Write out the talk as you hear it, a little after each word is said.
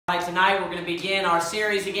tonight we're going to begin our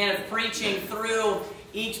series again of preaching through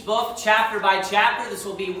each book, chapter by chapter. This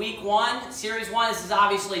will be week 1, series 1. This is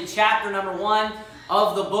obviously chapter number 1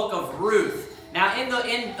 of the book of Ruth. Now, in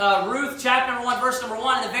Ruth, chapter number 1, verse number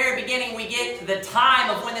 1, in the very beginning, we get the time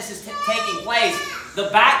of when this is taking place, the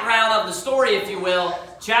background of the story, if you will.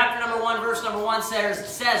 Chapter number 1, verse number 1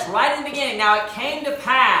 says right in the beginning, "Now it came to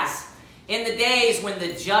pass in the days when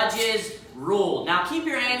the judges ruled." Now, keep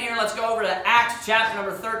your hand here. Let's go over to Acts chapter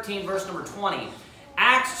number 13, verse number 20.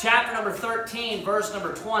 Acts chapter number 13, verse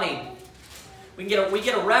number 20. We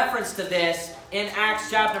get a reference to this in Acts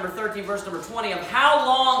chapter number 13, verse number 20 of how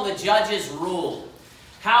long the judges ruled.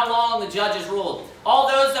 How long the judges ruled. All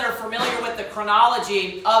those that are familiar with the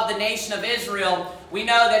chronology of the nation of Israel, we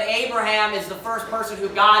know that Abraham is the first person who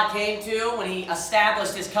God came to when he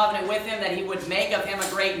established his covenant with him that he would make of him a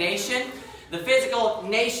great nation. The physical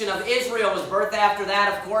nation of Israel was birthed after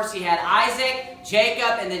that. Of course, he had Isaac,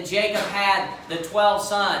 Jacob, and then Jacob had the 12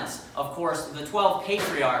 sons, of course, the 12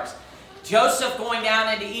 patriarchs. Joseph going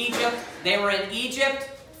down into Egypt. They were in Egypt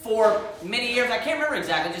for many years. I can't remember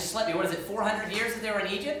exactly. It just slipped me. What is it, 400 years that they were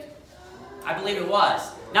in Egypt? I believe it was.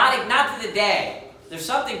 Not to the day. There's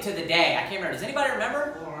something to the day. I can't remember. Does anybody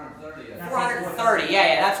remember? 430.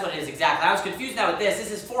 Yeah, that's what it is exactly. I was confused now with this.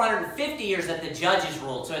 This is 450 years that the judges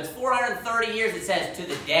ruled. So it's 430 years, it says, to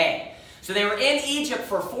the day. So they were in Egypt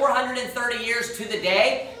for 430 years to the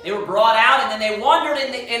day. They were brought out, and then they wandered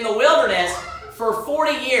in the wilderness for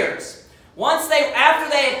 40 years. After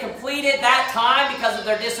they had completed that time because of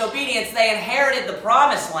their disobedience, they inherited the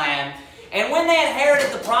promised land. And when they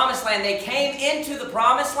inherited the promised land, they came into the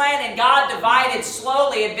promised land, and God divided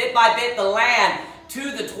slowly and bit by bit the land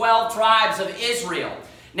to the 12 tribes of Israel.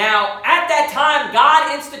 Now, at that time,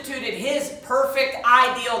 God instituted His perfect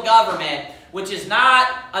ideal government, which is not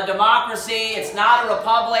a democracy, it's not a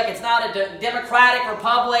republic, it's not a democratic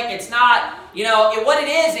republic, it's not, what it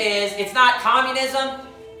is it's not communism.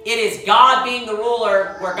 It is God being the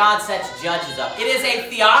ruler where God sets judges up. It is a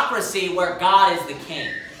theocracy where God is the king.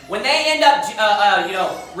 When they end up,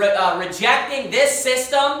 rejecting this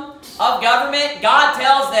system of government, God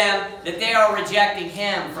tells them that they are rejecting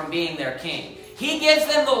Him from being their king. He gives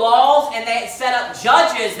them the laws, and they set up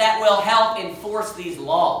judges that will help enforce these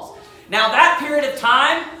laws. Now, that period of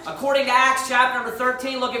time, according to Acts chapter number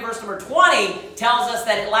 13, look at verse number 20, tells us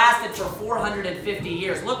that it lasted for 450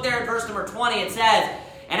 years. Look there at verse number 20, it says,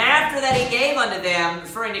 "And after that He gave unto them,"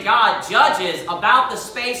 referring to God, "judges about the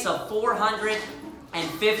space of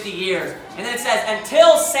 450 years. And then it says,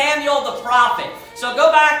 "until Samuel the prophet." So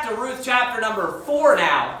go back to Ruth chapter number 4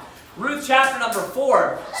 now. Ruth chapter number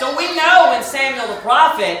 4. So we know when Samuel the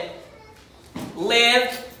prophet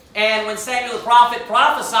lived and when Samuel the prophet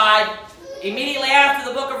prophesied, immediately after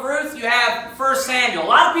the book of Ruth, you have 1 Samuel. A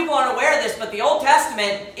lot of people aren't aware of this, but the Old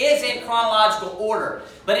Testament is in chronological order.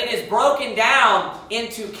 But it is broken down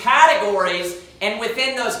into categories, and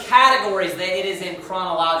within those categories, it is in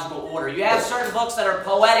chronological order. You have certain books that are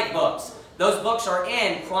poetic books. Those books are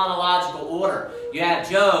in chronological order. You have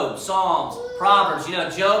Job, Psalms, Proverbs.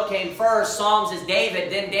 Job came first, Psalms is David,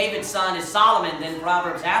 then David's son is Solomon, then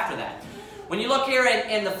Proverbs after that. When you look here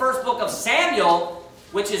in the first book of Samuel,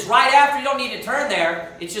 which is right after, you don't need to turn there,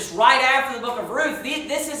 it's just right after the book of Ruth,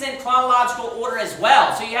 this is in chronological order as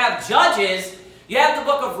well. So you have Judges, you have the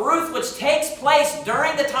book of Ruth, which takes place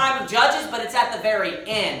during the time of Judges, but it's at the very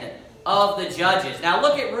end of the Judges. Now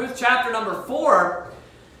look at Ruth chapter number 4,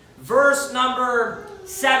 verse number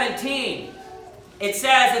 17. It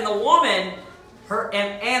says, "And the woman, her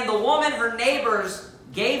neighbors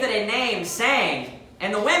gave it a name, saying,"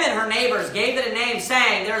 and the women, her neighbors, gave it a name,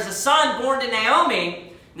 saying, "There is a son born to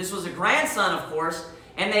Naomi." This was a grandson, of course.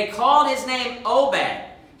 "And they called his name Obed.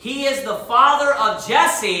 He is the father of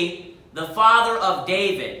Jesse, the father of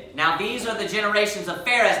David." Now, these are the generations of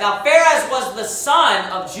Pharez. Now, Pharez was the son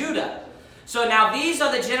of Judah. So now these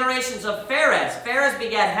are the generations of Pharez. Pharez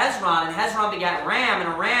begat Hezron, and Hezron begat Ram,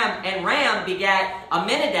 and Ram begat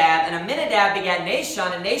Amminadab, and Amminadab begat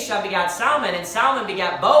Nahshon, and Nahshon begat Salmon, and Salmon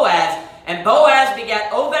begat Boaz, and Boaz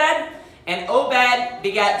begat Obed, and Obed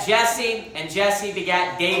begat Jesse, and Jesse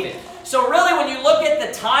begat David. So really, when you look at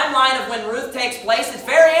the timeline of when Ruth takes place, it's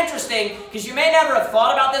very interesting, because you may never have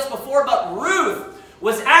thought about this before, but Ruth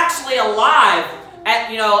was actually alive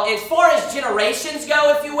at, as far as generations go,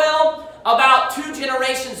 if you will, about 2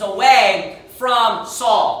 generations away from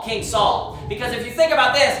Saul, King Saul. Because if you think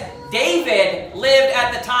about this, David lived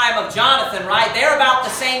at the time of Jonathan, right? They're about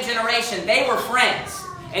the same generation. They were friends.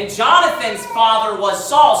 And Jonathan's father was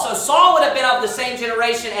Saul. So Saul would have been of the same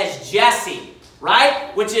generation as Jesse,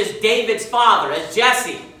 right? Which is David's father, as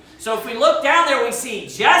Jesse. So if we look down there, we see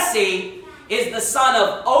Jesse is the son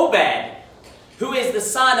of Obed, who is the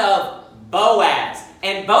son of Boaz.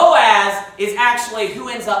 And Boaz is actually who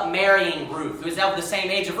ends up marrying Ruth, who is of the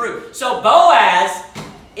same age of Ruth. So Boaz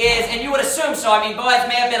is, and you would assume so, I mean, Boaz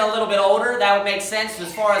may have been a little bit older. That would make sense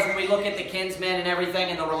as far as when we look at the kinsmen and everything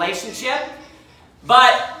in the relationship.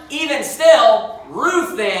 But even still,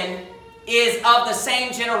 Ruth then is of the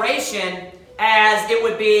same generation as it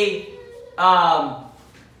would be of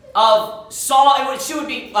Saul. She would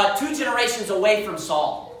be 2 generations away from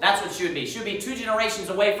Saul. That's what she would be. She would be 2 generations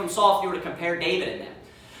away from Saul if you were to compare David and them.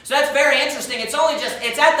 So that's very interesting. It's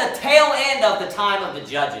at the tail end of the time of the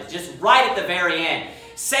judges, just right at the very end.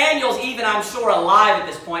 Samuel's even, I'm sure, alive at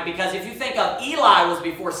this point, because if you think of Eli was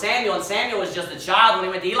before Samuel, and Samuel was just a child when he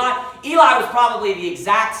went to Eli, Eli was probably the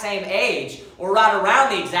exact same age, or right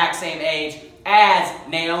around the exact same age as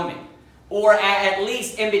Naomi, or at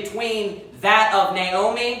least in between that of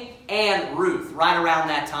Naomi and Ruth, right around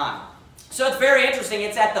that time. So it's very interesting.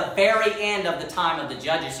 It's at the very end of the time of the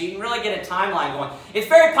judges, so you can really get a timeline going. It's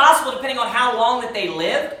very possible, depending on how long that they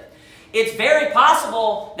lived, it's very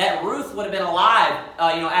possible that Ruth would have been alive,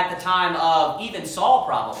 at the time of even Saul,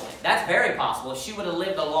 probably. That's very possible. If she would have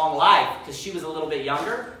lived a long life, because she was a little bit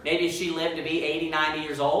younger, maybe if she lived to be 80, 90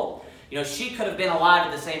 years old, she could have been alive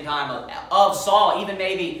at the same time of Saul. Even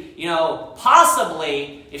maybe,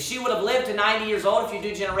 possibly, if she would have lived to 90 years old, if you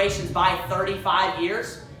do generations by 35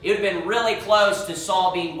 years, it would have been really close to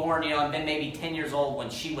Saul being born, and been maybe 10 years old when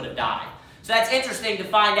she would have died. So that's interesting to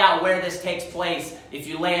find out where this takes place if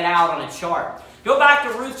you lay it out on a chart. Go back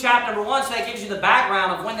to Ruth chapter number 1, so that gives you the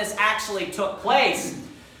background of when this actually took place.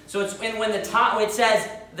 So it's it says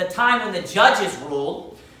the time when the judges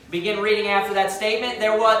ruled. Begin reading after that statement.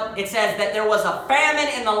 It says that there was a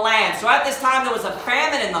famine in the land. So at this time there was a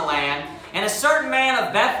famine in the land, and a certain man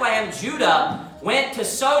of Bethlehem, Judah, went to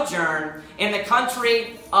sojourn in the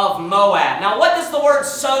country of Moab. Now, what does the word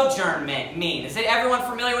sojourn mean? Is everyone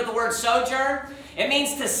familiar with the word sojourn? It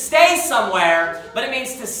means to stay somewhere, but it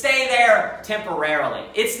means to stay there temporarily.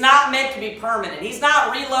 It's not meant to be permanent. He's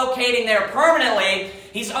not relocating there permanently.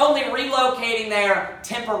 He's only relocating there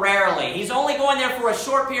temporarily. He's only going there for a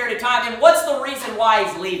short period of time. And what's the reason why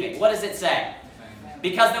he's leaving? What does it say?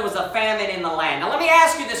 Because there was a famine in the land. Now, let me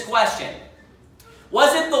ask you this question.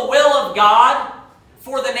 Was it the will of God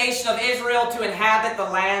for the nation of Israel to inhabit the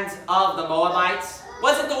lands of the Moabites?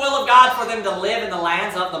 Was it the will of God for them to live in the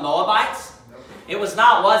lands of the Moabites? It was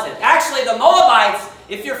not, was it? Actually, the Moabites,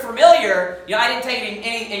 if you're familiar, I didn't take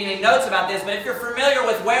any notes about this, but if you're familiar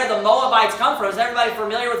with where the Moabites come from, is everybody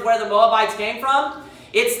familiar with where the Moabites came from?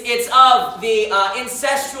 It's of the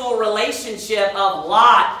incestual relationship of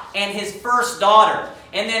Lot and his first daughter.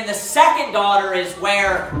 And then the second daughter is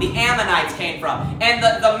where the Ammonites came from. And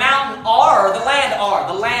the mountain Ar, the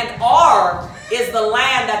land Ar is the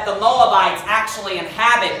land that the Moabites actually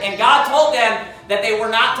inhabit. And God told them that they were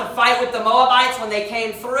not to fight with the Moabites when they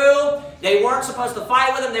came through. They weren't supposed to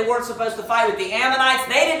fight with them. They weren't supposed to fight with the Ammonites.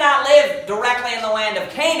 They did not live directly in the land of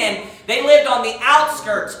Canaan. They lived on the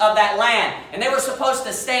outskirts of that land. And they were supposed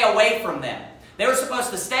to stay away from them. They were supposed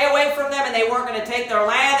to stay away from them, and they weren't going to take their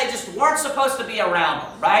land. They just weren't supposed to be around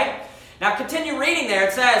them, right? Now, continue reading there.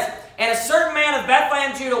 It says, and a certain man of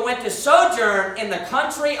Bethlehem, Judah, went to sojourn in the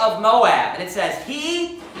country of Moab. And it says,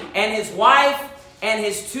 he and his wife and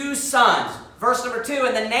his 2 sons. Verse number 2,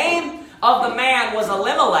 and the name of the man was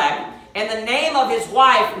Elimelech, and the name of his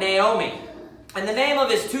wife Naomi. And the name of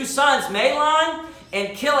his 2 sons, Mahlon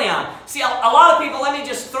and Chilion. See, a lot of people, let me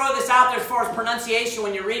just throw this out there as far as pronunciation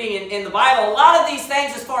when you're reading in the Bible. A lot of these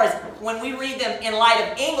things, as far as when we read them in light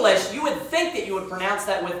of English, you would think that you would pronounce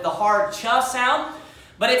that with the hard ch sound.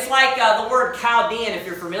 But it's like the word Chaldean, if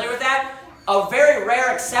you're familiar with that. A very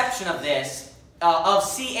rare exception of this, of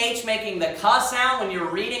ch making the k sound when you're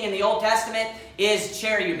reading in the Old Testament, is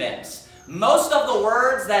cherubims. Most of the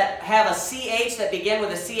words that have a ch that begin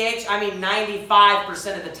with a ch, I mean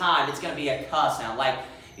 95% of the time, it's going to be a k sound, like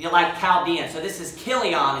Chaldean. So this is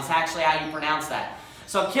Chilion, is actually how you pronounce that.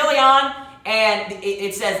 So Chilion, and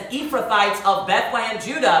it says Ephrathites of Bethlehem,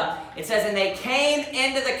 Judah. It says, and they came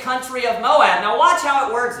into the country of Moab. Now watch how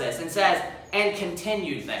it words this. It says, and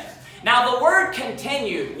continued there. Now the word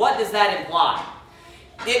continued, what does that imply?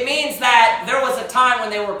 It means that there was a time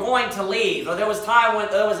when they were going to leave, or there was a time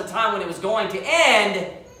when it was going to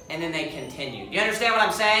end, and then they continued. You understand what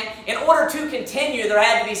I'm saying? In order to continue, there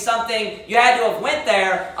had to be something, you had to have went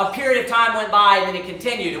there, a period of time went by, and then it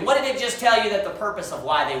continued. And what did it just tell you that the purpose of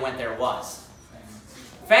why they went there was?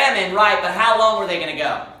 Famine, right, but how long were they going to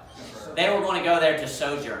go? They were going to go there to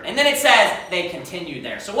sojourn. And then it says they continued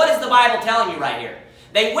there. So what is the Bible telling you right here?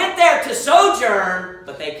 They went there to sojourn,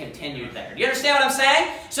 but they continued there. Do you understand what I'm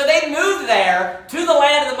saying? So they moved there to the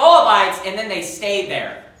land of the Moabites, and then they stayed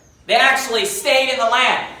there. They actually stayed in the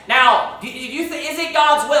land. Now, is it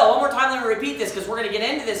God's will? One more time, let me repeat this, because we're going to get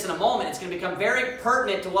into this in a moment. It's going to become very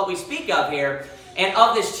pertinent to what we speak of here and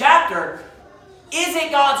of this chapter. Is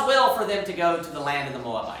it God's will for them to go to the land of the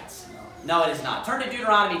Moabites? No, it is not. Turn to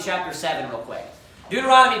Deuteronomy chapter 7 real quick.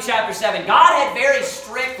 Deuteronomy chapter 7. God had very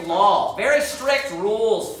strict laws, very strict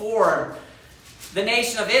rules for the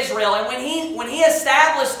nation of Israel. And when he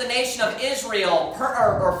established the nation of Israel,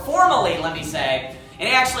 or formally, let me say, and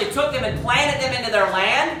he actually took them and planted them into their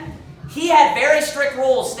land, he had very strict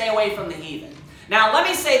rules: stay away from the heathen. Now, let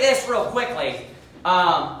me say this real quickly.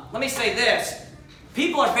 Let me say this.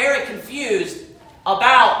 People are very confused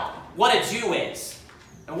about what a Jew is,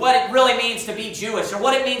 and what it really means to be Jewish, or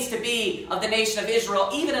what it means to be of the nation of Israel,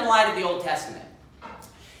 even in light of the Old Testament.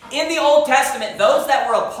 In the Old Testament, those that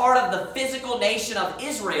were a part of the physical nation of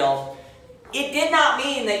Israel, it did not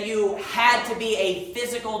mean that you had to be a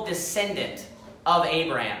physical descendant of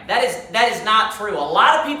Abraham. That is not true. A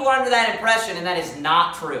lot of people are under that impression, and that is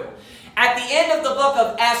not true. At the end of the book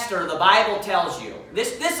of Esther, the Bible tells you,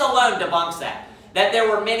 this alone debunks that there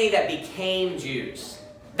were many that became Jews.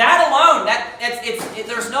 That alone,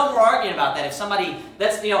 there's no more arguing about that. If somebody,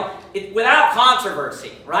 without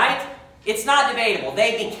controversy, right? It's not debatable.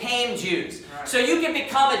 They became Jews. Right. So you can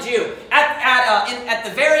become a Jew. At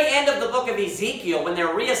the very end of the book of Ezekiel, when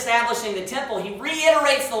they're reestablishing the temple, he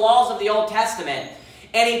reiterates the laws of the Old Testament.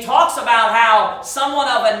 And he talks about how someone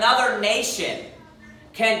of another nation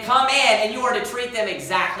can come in and you are to treat them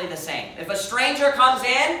exactly the same. If a stranger comes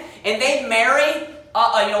in and they marry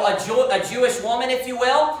a Jewish woman, if you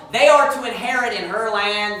will, they are to inherit in her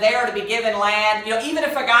land. They are to be given land. Even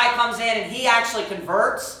if a guy comes in and he actually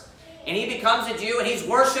converts and he becomes a Jew and he's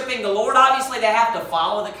worshiping the Lord, obviously they have to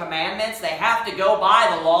follow the commandments. They have to go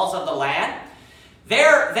by the laws of the land.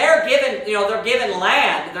 They're given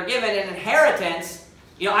land. They're given an inheritance.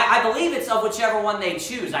 I believe it's of whichever one they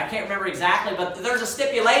choose. I can't remember exactly, but there's a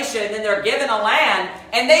stipulation, and then they're given a land,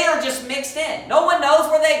 and they are just mixed in. No one knows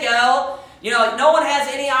where they go. No one has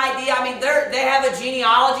any idea. I mean, they have a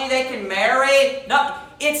genealogy they can marry. No,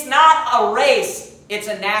 it's not a race. It's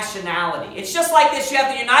a nationality. It's just like this. You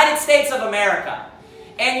have the United States of America,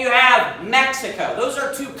 and you have Mexico. Those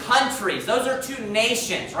are two countries. Those are two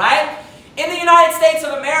nations, right? In the United States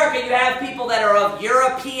of America, you have people that are of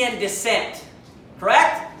European descent.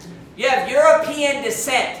 Correct? You have European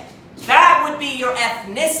descent. That would be your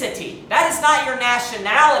ethnicity. That is not your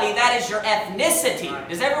nationality. That is your ethnicity.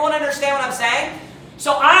 Does everyone understand what I'm saying?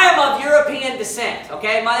 So I am of European descent.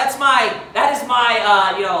 Okay, that is my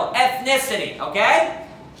ethnicity. Okay.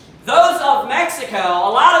 Those of Mexico,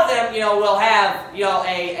 a lot of them will have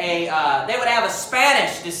they would have a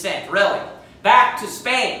Spanish descent, really, back to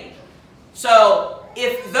Spain. So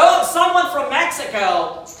if someone from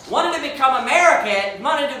Mexico wanted to become American,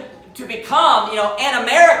 wanted to become, an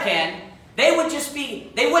American, their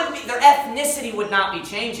ethnicity would not be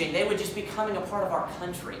changing. They would just be becoming a part of our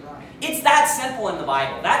country. It's that simple in the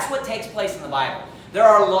Bible. That's what takes place in the Bible. There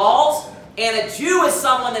are laws, and a Jew is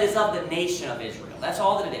someone that is of the nation of Israel. That's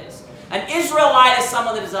all that it is. An Israelite is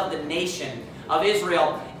someone that is of the nation of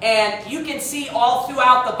Israel. And you can see all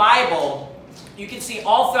throughout the Bible,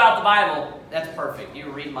 that's perfect.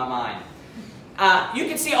 You're reading my mind. You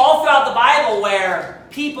can see all throughout the Bible where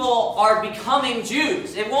people are becoming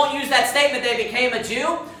Jews. It won't use that statement, they became a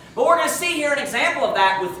Jew. But we're going to see here an example of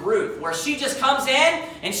that with Ruth, where she just comes in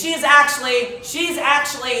and Jesus comes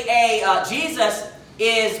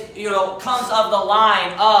of the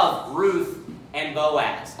line of Ruth and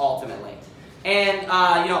Boaz, ultimately. And,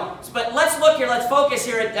 but let's look here, let's focus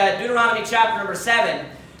here at Deuteronomy chapter number 7.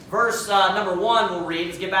 Verse number 1 we'll read.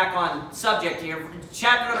 Let's get back on subject here.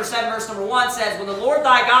 Chapter number 7, verse number 1 says, "When the Lord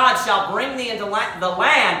thy God shall bring thee into the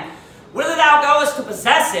land, whither thou goest to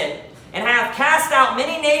possess it, and hath cast out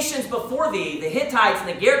many nations before thee, the Hittites, and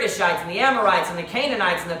the Girgashites, and the Amorites, and the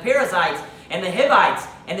Canaanites, and the Perizzites, and the Hivites,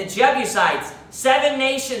 and the Jebusites, 7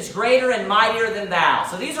 nations greater and mightier than thou."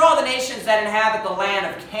 So these are all the nations that inhabit the land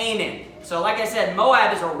of Canaan. So like I said,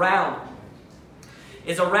 Moab is around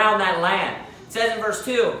that land. It says in verse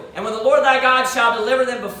 2, "And when the Lord thy God shall deliver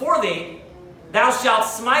them before thee, thou shalt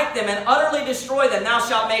smite them and utterly destroy them. Thou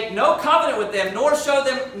shalt make no covenant with them, nor show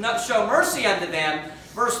mercy unto them."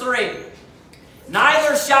 Verse 3,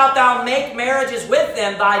 "Neither shalt thou make marriages with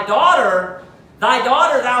them. Thy daughter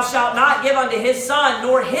thou shalt not give unto his son,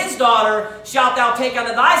 nor his daughter shalt thou take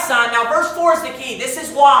unto thy son." Now verse 4 is the key. This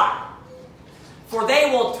is why. "For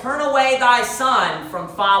they will turn away thy son from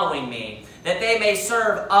following me, that they may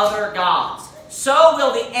serve other gods." so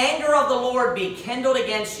will the anger of the Lord be kindled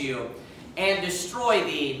against you and destroy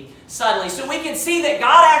thee suddenly. So we can see that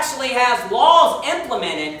God actually has laws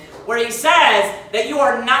implemented where He says that you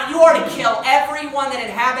are to kill everyone that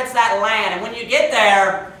inhabits that land. And when you get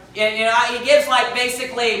there, He gives like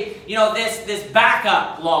basically, this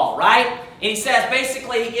backup law, right? And He says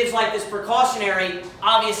basically He gives like this precautionary,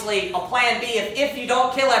 obviously a plan B. If you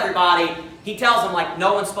don't kill everybody, He tells them like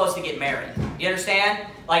no one's supposed to get married. You understand?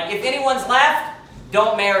 Like if anyone's left,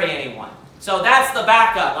 don't marry anyone. So that's the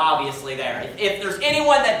backup, obviously, there. If there's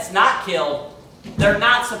anyone that's not killed, they're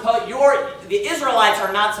not supposed. The Israelites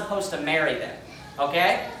are not supposed to marry them.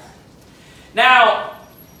 Okay? Now,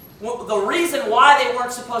 the reason why they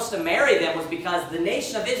weren't supposed to marry them was because the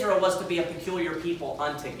nation of Israel was to be a peculiar people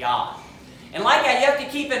unto God. And like that, you have to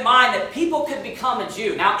keep in mind that people could become a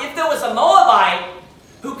Jew. Now, if there was a Moabite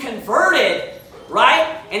who converted,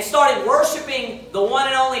 right, and started worshiping the one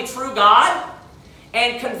and only true God,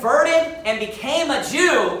 and converted and became a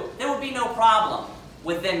Jew, there would be no problem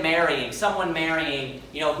with them someone marrying,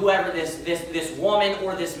 whoever this woman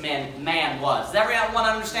or this man was. Does everyone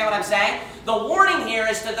understand what I'm saying? The warning here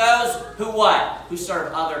is to those who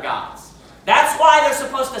serve other gods. That's why they're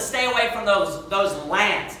supposed to stay away from those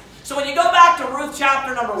lands. So when you go back to Ruth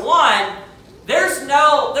chapter number 1, there is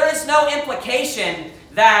no implication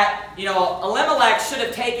that Elimelech should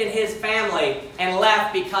have taken his family and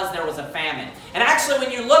left because there was a famine. And actually,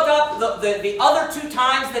 when you look up the other 2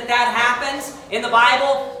 times that happens in the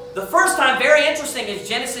Bible, the first time, very interesting, is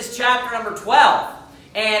Genesis chapter number 12.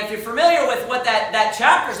 And if you're familiar with what that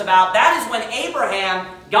chapter is about, that is when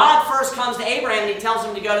God first comes to Abraham and He tells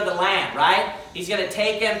him to go to the land, right? He's going to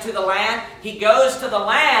take him to the land. He goes to the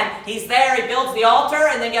land. He's there. He builds the altar.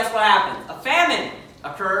 And then guess what happens? A famine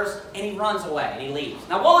occurs, and he runs away, and he leaves.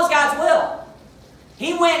 Now, what was God's will?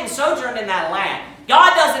 He went and sojourned in that land.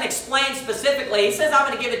 God doesn't explain specifically. He says, I'm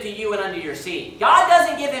going to give it to you and unto your seed. God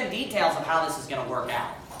doesn't give him details of how this is going to work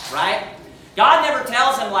out, right? God never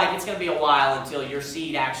tells him, like, it's going to be a while until your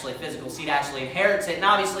physical seed actually inherits it. And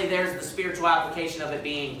obviously, there's the spiritual application of it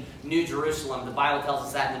being New Jerusalem. The Bible tells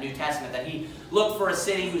us that in the New Testament, that He looked for a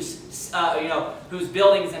city whose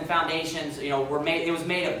buildings and foundations, it was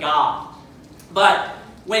made of God. But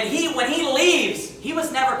when he leaves, he was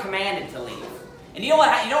never commanded to leave. And you know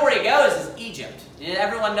where he goes is Egypt.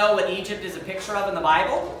 Everyone know what Egypt is a picture of in the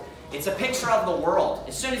Bible? It's a picture of the world.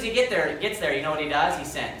 As soon as he gets there, you know what he does? He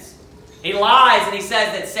sins. He lies and he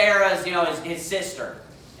says that Sarah is his sister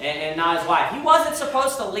and not his wife. He wasn't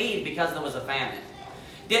supposed to leave because there was a famine.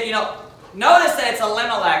 Notice that it's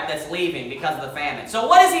Elimelech that's leaving because of the famine. So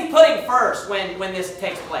what is he putting first when this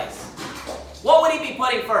takes place? What would he be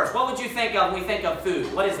putting first? What would you think of when we think of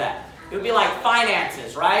food? What is that? It would be like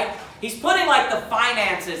finances, right? He's putting like the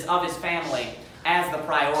finances of his family as the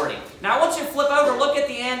priority. Now, I want you to flip over, look at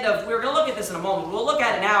the end of, we're going to look at this in a moment. We'll look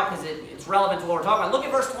at it now because it's relevant to what we're talking about. Look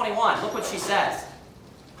at verse 21. Look what she says.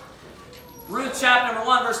 Ruth chapter number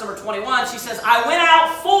 1, verse number 21, she says, I went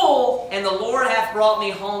out full, and the Lord hath brought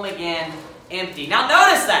me home again empty. Now,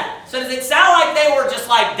 notice that. So does it sound like they were just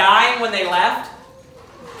like dying when they left?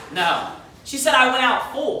 No. She said, I went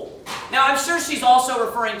out full. Now, I'm sure she's also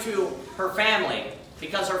referring to her family,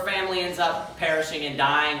 because her family ends up perishing and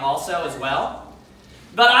dying also as well.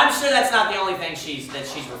 But I'm sure that's not the only thing she's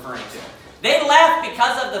referring to. They left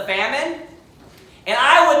because of the famine, and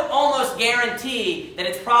I would almost guarantee that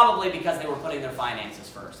it's probably because they were putting their finances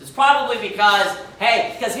first. It's probably because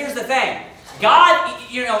here's the thing. God,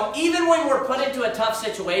 even when we're put into a tough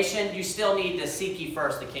situation, you still need to seek ye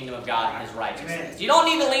first the kingdom of God and His righteousness. Amen. You don't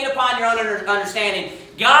need to lean upon your own understanding.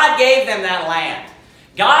 God gave them that land.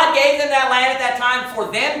 God gave them that land at that time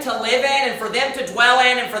for them to live in and for them to dwell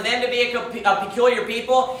in and for them to be a peculiar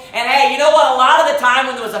people. And hey, you know what? A lot of the time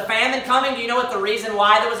when there was a famine coming, do you know what the reason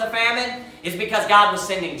why there was a famine? Is because God was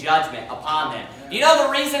sending judgment upon them. You know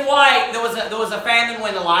the reason why there was a famine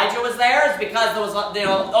when Elijah was there is because there was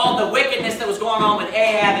all the wickedness that was going on with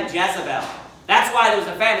Ahab and Jezebel. That's why there was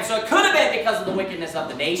a famine. So it could have been because of the wickedness of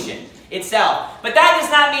the nation itself. But that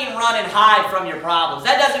does not mean run and hide from your problems.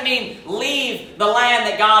 That doesn't mean leave the land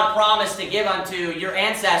that God promised to give unto your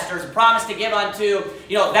ancestors, promised to give unto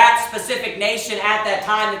that specific nation at that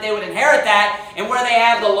time, that they would inherit that, and where they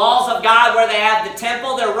have the laws of God, where they have the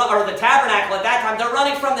temple or the tabernacle at that time. They're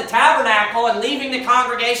running from the tabernacle and leaving the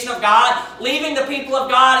congregation of God, leaving the people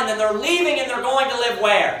of God, and then they're leaving and they're going to live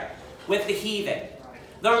where? With the heathen.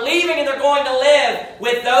 They're leaving and they're going to live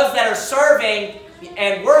with those that are serving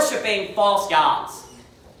and worshiping false gods.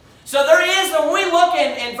 So there is, when we look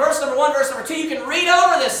in verse number 1, verse number 2, you can read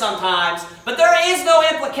over this sometimes, but there is no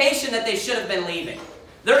implication that they should have been leaving.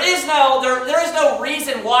 There is no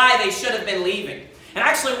reason why they should have been leaving. And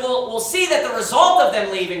actually, we'll see that the result of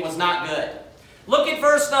them leaving was not good. Look at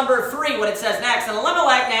verse number 3, what it says next. And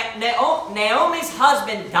Elimelech, Naomi's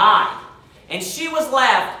husband, died, and she was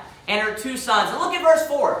left, and her 2 sons. And look at verse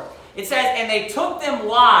 4. It says, and they took them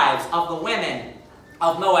wives of the women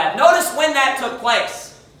of Moab. Notice when that took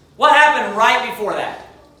place. What happened right before that?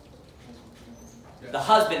 The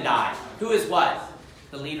husband died. Who is what?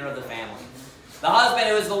 The leader of the family. The husband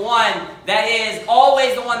who is the one that is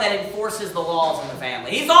always the one that enforces the laws in the family.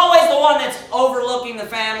 He's always the one that's overlooking the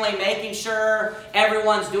family, making sure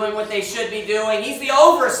everyone's doing what they should be doing. He's the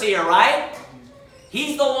overseer, right?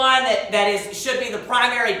 He's the one that should be the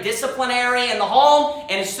primary disciplinary in the home,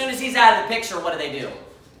 and as soon as he's out of the picture, what do?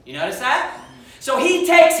 You notice that? So he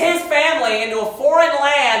takes his family into a foreign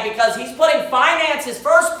land because he's putting finances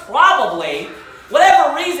first, probably.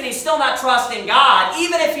 Whatever reason, he's still not trusting God.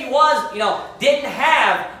 Even if he was, didn't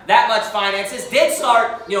have that much finances, did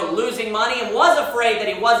start, losing money and was afraid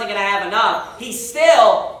that he wasn't going to have enough, he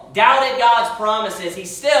still doubted God's promises. He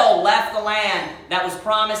still left the land that was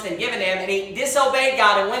promised and given to him, and he disobeyed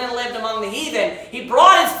God and went and lived among the heathen. He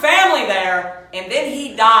brought his family there, and then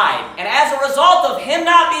he died. And as a result of him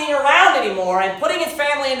not being around anymore and putting his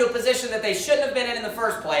family into a position that they shouldn't have been in the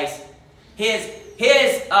first place, his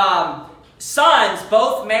sons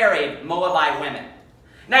both married Moabite women.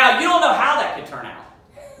 Now, you don't know how that could turn out.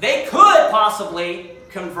 They could possibly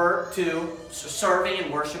convert to serving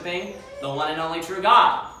and worshiping the one and only true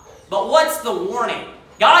God. But what's the warning?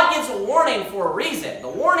 God gives a warning for a reason. The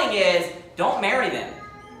warning is, don't marry them,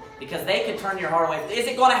 because they could turn your heart away. Is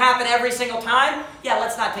it going to happen every single time? Yeah,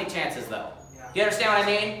 let's not take chances, though. Do you understand what I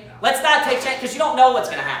mean? Let's not take chances, because you don't know what's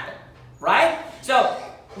going to happen, right? So,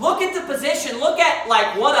 look at the position. Look at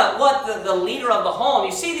what the leader of the home.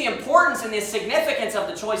 You see the importance and the significance of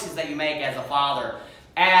the choices that you make as a father,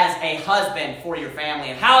 as a husband for your family,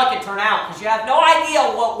 and how it could turn out, because you have no idea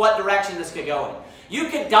what direction this could go in. You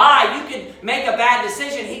could die. You could make a bad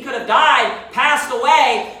decision. He could have died, passed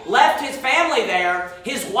away, left his family there.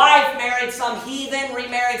 His wife married some heathen,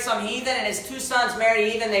 remarried some heathen, and his 2 sons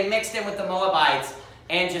married heathen. They mixed in with the Moabites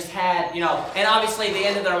and just had, and obviously the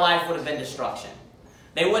end of their life would have been destruction.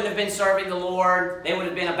 They wouldn't have been serving the Lord. They would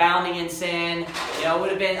have been abounding in sin. It would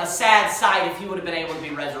have been a sad sight if he would have been able to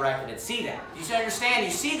be resurrected and see that. You understand?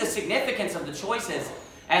 You see the significance of the choices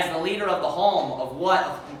as the leader of the home, of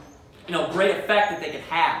what, great effect that they could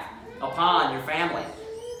have upon your family.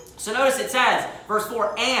 So notice it says, verse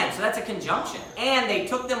 4, and, so that's a conjunction. And they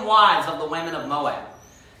took them wives of the women of Moab.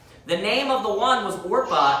 The name of the one was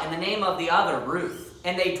Orpah, and the name of the other Ruth.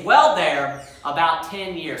 And they dwelled there about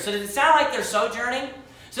 10 years. So does it sound like they're sojourning?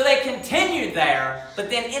 So they continued there, but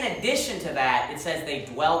then in addition to that, it says they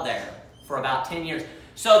dwelled there for about 10 years.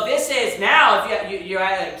 So this is now, if you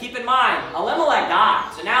keep in mind, Elimelech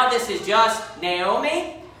died. So now this is just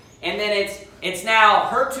Naomi, and then it's now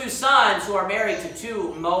her 2 sons who are married to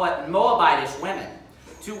 2 Moabitish women,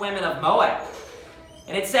 2 women of Moab.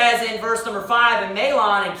 And it says in verse number 5, and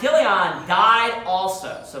Mahlon and Chilion died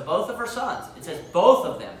also. So both of her sons. It says both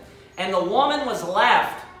of them. And the woman was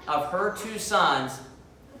left of her 2 sons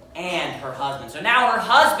and her husband. So now her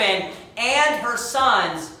husband and her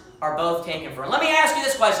sons are both taken from her. Let me ask you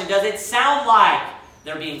this question. Does it sound like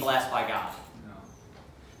they're being blessed by God? No.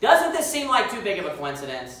 Doesn't this seem like too big of a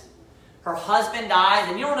coincidence? Her husband dies,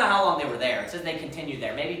 and you don't know how long they were there. It says they continued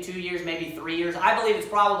there. Maybe 2 years, maybe 3 years. I believe it's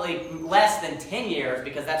probably less than 10 years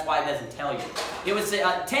because that's why it doesn't tell you. It was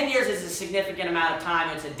 10 years is a significant amount of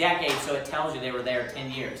time. It's a decade, so it tells you they were there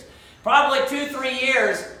 10 years. Probably 2-3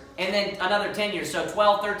 years, and then another 10 years. So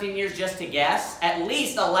 12, 13 years just to guess. At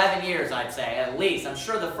least 11 years, I'd say. At least. I'm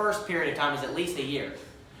sure the first period of time is at least a year.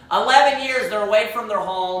 11 years they're away from their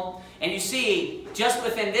home. And you see, just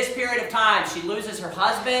within this period of time, she loses her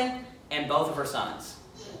husband and both of her sons.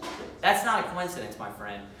 That's not a coincidence, my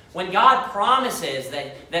friend. When God promises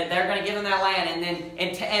that they're going to give them that land,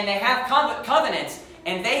 and they have covenants,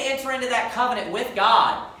 and they enter into that covenant with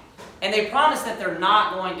God, and they promise that they're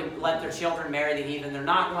not going to let their children marry the heathen, they're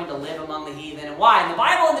not going to live among the heathen. And why? And the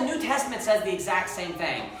Bible in the New Testament says the exact same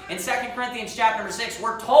thing. In 2 Corinthians chapter number 6,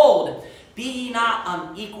 we're told, be ye not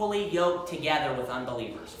unequally yoked together with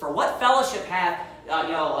unbelievers. For what fellowship hath,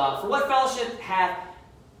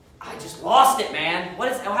 I just lost it, man.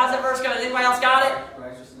 How's that verse going? Anybody else got it?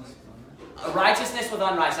 Righteousness with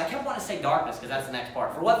unrighteousness. I kept wanting to say darkness because that's the next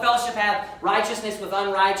part. For what fellowship hath righteousness with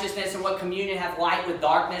unrighteousness, and what communion hath light with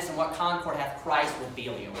darkness, and what concord hath Christ with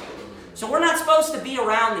Belial? So we're not supposed to be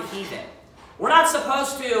around the heathen. We're not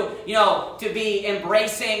supposed to, to be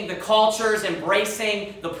embracing the cultures,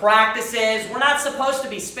 embracing the practices. We're not supposed to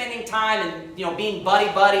be spending time and, being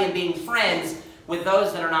buddy-buddy and being friends with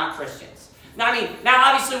those that are not Christians. Now,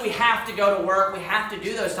 obviously we have to go to work. We have to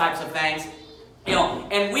do those types of things.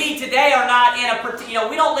 And we today are not in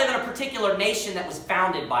we don't live in a particular nation that was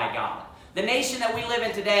founded by God. The nation that we live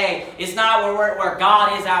in today is not where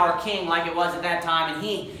God is our king like it was at that time. And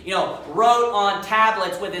he, wrote on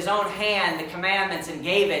tablets with his own hand the commandments and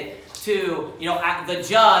gave it to, the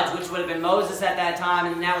judge, which would have been Moses at that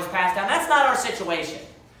time, and that was passed down. That's not our situation.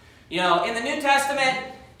 In the New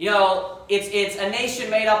Testament, it's a nation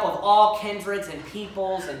made up of all kindreds and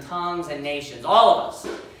peoples and tongues and nations, all of us.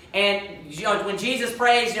 And when Jesus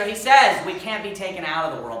prays, he says we can't be taken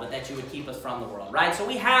out of the world, but that you would keep us from the world, right? So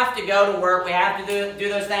we have to go to work, we have to do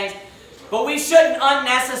those things, but we shouldn't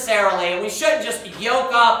unnecessarily, and we shouldn't just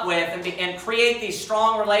yoke up with and create these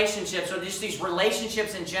strong relationships, or just these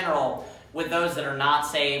relationships in general, with those that are not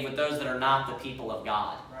saved, with those that are not the people of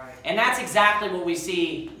God. Right. And that's exactly what we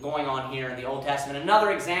see going on here in the Old Testament.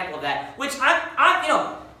 Another example of that, which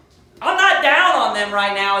I'm not down on them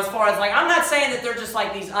right now as far as, I'm not saying that they're just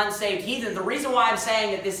like these unsaved heathens. The reason why I'm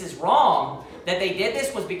saying that this is wrong, that they did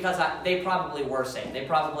this, was because they probably were saved. They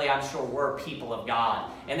probably, I'm sure, were people of God.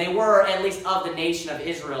 And they were at least of the nation of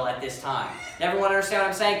Israel at this time. Everyone understand what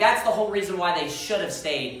I'm saying? That's the whole reason why they should have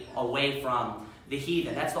stayed away from the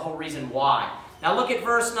heathen. That's the whole reason why. Now look at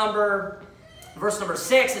verse number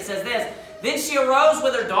 6. It says this, "Then she arose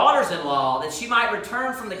with her daughters-in-law, that she might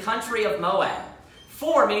return from the country of Moab.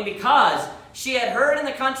 Meaning because she had heard in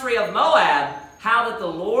the country of Moab how that the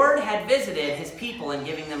Lord had visited his people in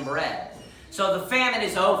giving them bread." So the famine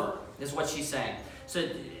is over, is what she's saying. So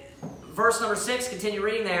verse number 6, continue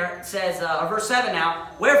reading there. It says, verse 7 now,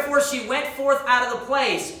 "Wherefore she went forth out of the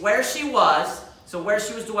place where she was," so where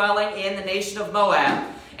she was dwelling in the nation of Moab,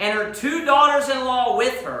 "and her 2 daughters-in-law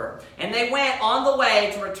with her. And they went on the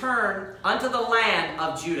way to return unto the land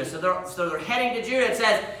of Judah." So they're heading to Judah. It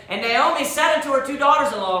says, "And Naomi said unto her 2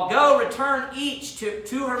 daughters-in-law, Go, return each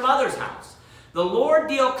to her mother's house. The Lord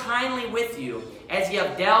deal kindly with you, as ye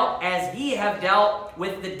have dealt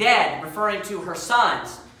with the dead," referring to her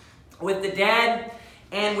sons, "with the dead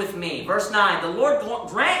and with me." Verse 9, "The Lord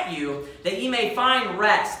grant you that ye may find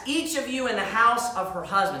rest, each of you in the house of her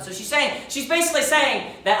husband." So she's basically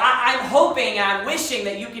saying that I'm hoping, I'm wishing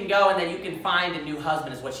that you can go and that you can find a new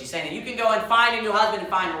husband, is what she's saying. That you can go and find a new husband and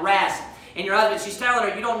find rest in your husband. She's telling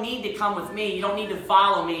her, you don't need to come with me. You don't need to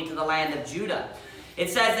follow me to the land of Judah. It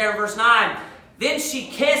says there in verse 9, "Then she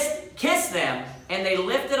kissed them, and they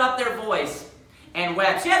lifted up their voice and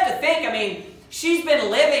wept." So you have to think, she's been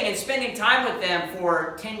living and spending time with them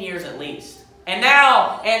for 10 years at least. And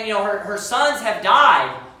now, her sons have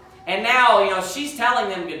died. And now, she's telling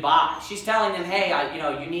them goodbye. She's telling them, hey,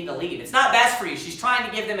 you need to leave. It's not best for you. She's trying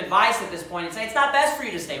to give them advice at this point and say, it's not best for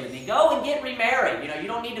you to stay with me. Go and get remarried. You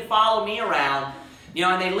don't need to follow me around.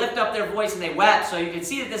 And they lift up their voice and they wept. So you can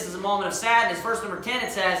see that this is a moment of sadness. Verse number 10,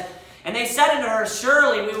 it says, "And they said unto her,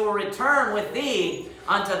 Surely we will return with thee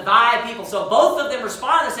unto thy people." So both of them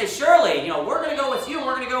respond and say, surely, we're going to go with you, and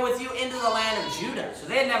we're going to go with you into the land of Judah. So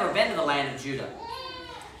they had never been to the land of Judah.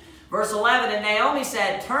 Verse 11, "And Naomi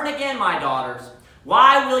said, Turn again, my daughters.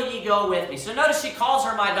 Why will ye go with me?" So notice she calls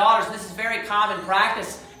her my daughters. This is very common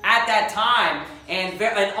practice at that time. And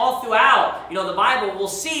all throughout, the Bible, will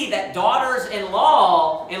see that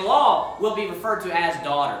daughters-in-law will be referred to as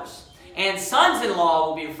daughters. And sons-in-law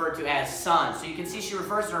will be referred to as sons. So you can see she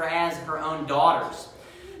refers to her as her own daughters.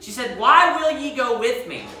 She said, "Why will ye go with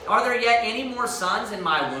me? Are there yet any more sons in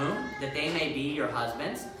my womb, that they may be your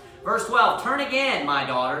husbands?" Verse 12, "Turn again, my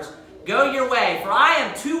daughters, go your way, for I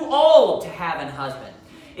am too old to have an husband.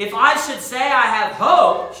 If I should say I have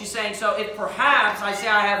hope," she's saying, so if perhaps I say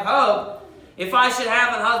I have hope, "if I should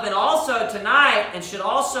have an husband also tonight, and should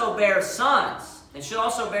also bear sons,"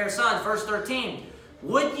 verse 13,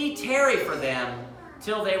 "would ye tarry for them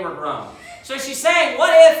till they were grown?" So she's saying,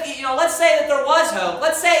 what if, let's say that there was hope.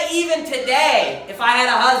 Let's say even today, if I had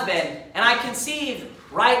a husband and I conceived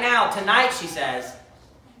right now, tonight, she says,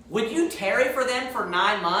 would you tarry for them for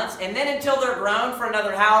 9 months and then until they're grown for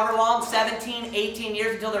another however long, 17, 18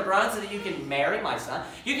 years until they're grown so that you can marry my son?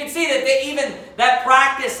 You can see that even that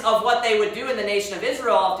practice of what they would do in the nation of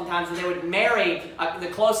Israel oftentimes when they would marry the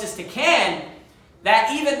closest to kin,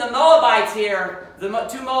 that even the Moabites here, the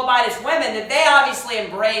 2 Moabitish women, that they obviously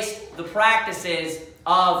embraced the practices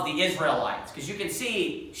of the Israelites. Because you can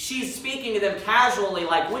see she's speaking to them casually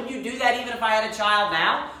like, would you do that even if I had a child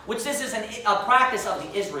now? Which this is a practice of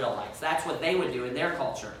the Israelites. That's what they would do in their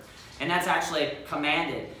culture. And that's actually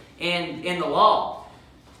commanded in the law.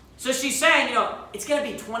 So she's saying, it's going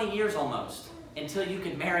to be 20 years almost until you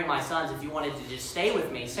can marry my sons if you wanted to just stay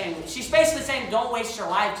with me. She's basically saying, don't waste your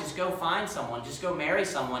life. Just go find someone. Just go marry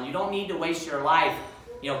someone. You don't need to waste your life,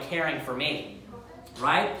 caring for me.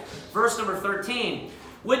 Right? Verse number 13.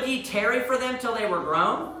 Would ye tarry for them till they were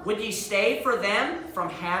grown? Would ye stay for them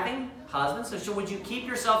from having husbands? So would you keep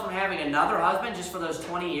yourself from having another husband just for those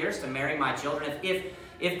 20 years to marry my children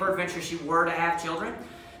if peradventure she were to have children?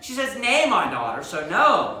 She says, nay, my daughters. So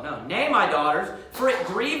no, nay, my daughters, for it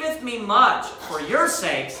grieveth me much for your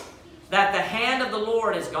sakes that the hand of the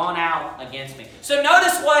Lord is gone out against me. So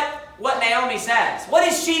notice what Naomi says. What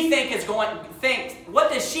does she think is going on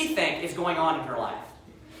in her life?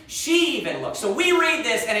 She even looks. So we read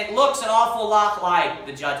this and it looks an awful lot like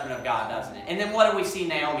the judgment of God, doesn't it? And then what do we see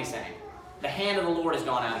Naomi saying? The hand of the Lord has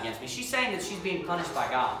gone out against me. She's saying that she's being punished by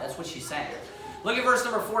God. That's what she's saying. Look at verse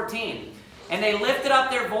number 14. And they lifted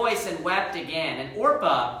up their voice and wept again. And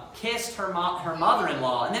Orpah kissed her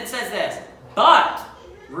mother-in-law. And then it says this, but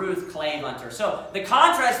Ruth clave unto her. So the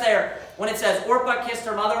contrast there, when it says Orpah kissed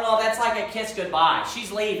her mother-in-law, that's like a kiss goodbye.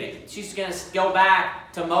 She's leaving. She's going to go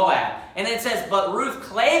back to Moab. And then it says, but Ruth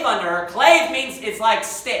clave unto her. Clave means it's like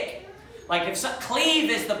stick. Like if cleave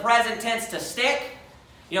is the present tense to stick.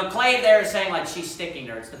 Clave there is saying like she's sticking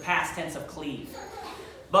to her. It's the past tense of cleave.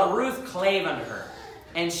 But Ruth clave unto her.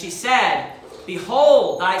 And she said,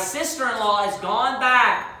 behold, thy sister-in-law is gone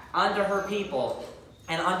back unto her people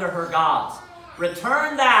and unto her gods.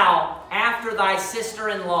 Return thou after thy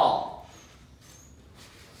sister-in-law.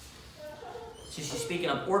 So she's speaking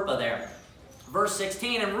of Orpah there. Verse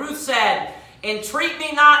 16, and Ruth said, entreat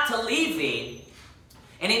me not to leave thee.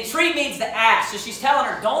 And entreat means to ask. So she's telling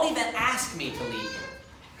her, don't even ask me to leave you.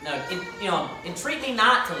 No, entreat me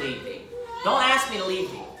not to leave thee. Don't ask me to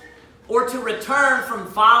leave thee. Or to return from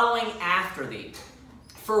following after thee.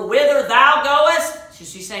 For whither thou goest, so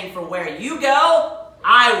she's saying, for where you go,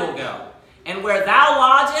 I will go. And where thou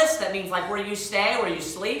lodgest, that means like where you stay, where you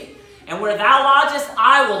sleep. And where thou lodgest,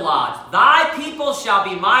 I will lodge. Thy people shall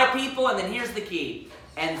be my people. And then here's the key.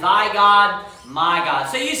 And thy God, my God.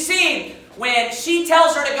 So you see, when she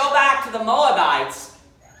tells her to go back to the Moabites,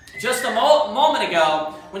 just a moment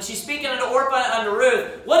ago, when she's speaking unto Orpah and unto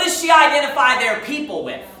Ruth, what does she identify their people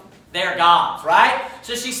with? Their gods, right?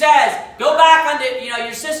 So she says, go back unto,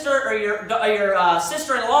 your sister or your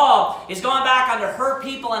sister-in-law is going back unto her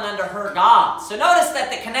people and unto her gods. So notice that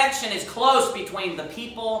the connection is close between the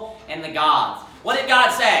people and the gods. What did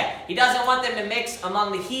God say? He doesn't want them to mix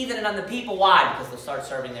among the heathen and among the people. Why? Because they'll start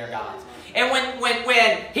serving their gods. And when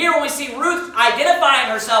we see Ruth identifying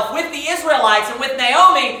herself with the Israelites and with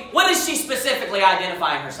Naomi, what is she specifically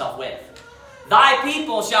identifying herself with? Thy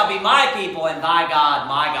people shall be my people, and thy God,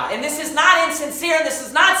 my God. And this is not insincere. This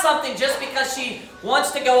is not something just because she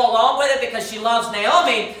wants to go along with it, because she loves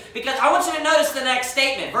Naomi. Because I want you to notice the next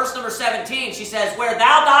statement. Verse number 17, she says, where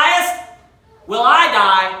thou diest, will I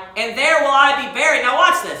die, and there will I be buried. Now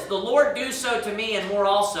watch this. The Lord do so to me, and more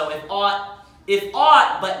also, if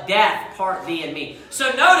aught but death part thee and me. So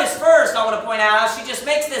notice first, I want to point out how she just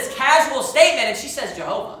makes this casual statement, and she says,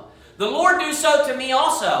 Jehovah. The Lord do so to me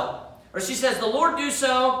also. Or she says, the Lord do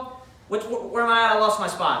so, where am I at? I lost my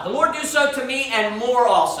spot. The Lord do so to me and more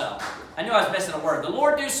also. I knew I was missing a word. The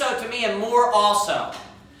Lord do so to me and more also.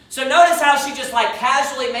 So notice how she just like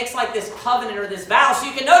casually makes like this covenant or this vow. So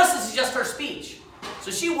you can notice this is just her speech.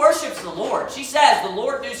 So she worships the Lord. She says, the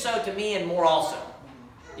Lord do so to me and more also.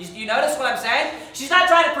 You notice what I'm saying? She's not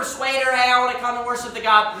trying to persuade her, hey, I want to come and worship the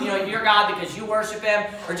God, your God because you worship Him,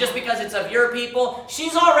 or just because it's of your people.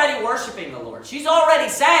 She's already worshiping the Lord. She's already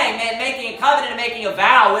saying, man, making a covenant and making a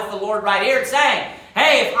vow with the Lord right here and saying,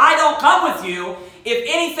 hey, if I don't come with you, if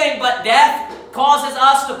anything but death causes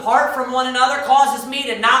us to part from one another, causes me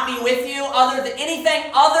to not be with you, anything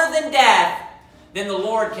other than death, then the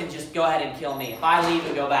Lord can just go ahead and kill me if I leave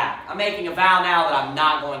and go back. I'm making a vow now that I'm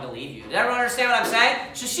not going to leave you. Does everyone understand what I'm saying?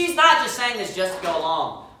 So she's not just saying this just to go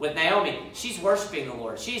along with Naomi. She's worshiping the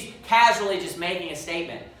Lord. She's casually just making a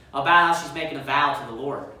statement about how she's making a vow to the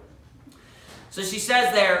Lord. So she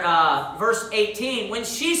says there, verse 18, when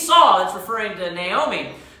she saw, it's referring to Naomi,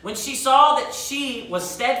 when she saw that she was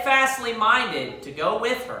steadfastly minded to go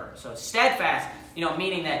with her. So steadfast,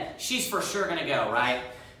 meaning that she's for sure going to go, right?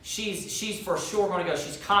 She's for sure going to go.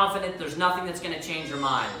 She's confident. There's nothing that's going to change her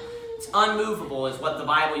mind. It's unmovable is what the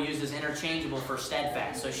Bible uses interchangeable for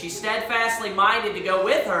steadfast. So she's steadfastly minded to go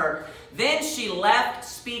with her. Then she left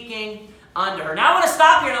speaking unto her. Now I want to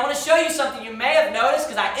stop here and I want to show you something you may have noticed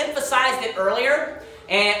because I emphasized it earlier.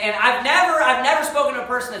 And I've never spoken to a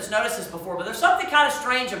person that's noticed this before, but there's something kind of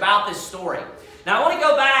strange about this story. Now I want to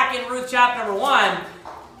go back in Ruth chapter number 1.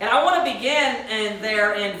 And I want to begin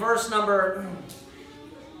in verse number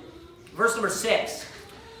 6.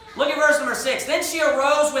 Look at verse number 6. Then she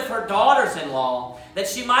arose with her daughters-in-law, that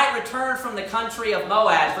she might return from the country of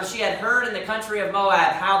Moab, for she had heard in the country of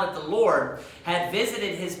Moab how that the Lord had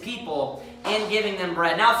visited his people in giving them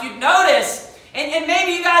bread. Now, if you notice, and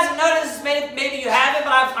maybe you guys have noticed, maybe you haven't,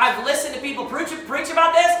 but I've listened to people preach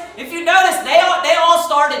about this. If you notice, they all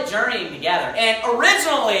started journeying together. And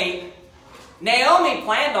originally, Naomi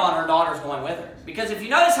planned on her daughters going with her. Because if you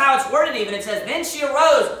notice how it's worded even, it says, then she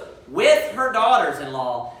arose with her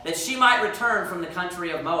daughters-in-law, that she might return from the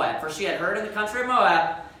country of Moab. For she had heard in the country of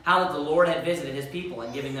Moab how that the Lord had visited his people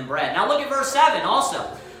in giving them bread. Now look at verse 7 also.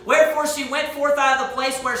 Wherefore she went forth out of the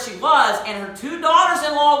place where she was, and her 2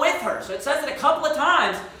 daughters-in-law with her. So it says it a couple of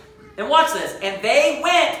times. And watch this. And they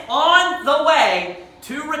went on the way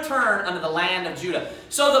to return unto the land of Judah.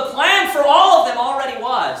 So the plan for all of them already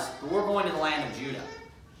was, we're going to the land of Judah.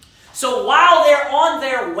 So while they're on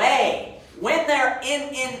their way, when they're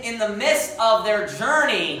in the midst of their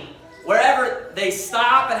journey, wherever they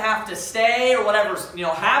stop and have to stay or whatever's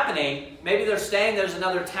happening, maybe they're staying, there's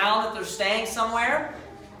another town that they're staying somewhere.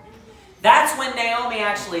 That's when Naomi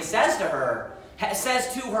actually says to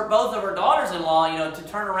both of her daughters-in-law, to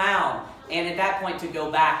turn around and at that point to go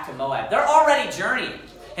back to Moab. They're already journeying.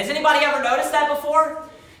 Has anybody ever noticed that before?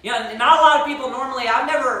 Not a lot of people normally.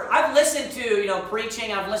 I've listened to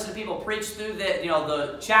preaching. I've listened to people preach through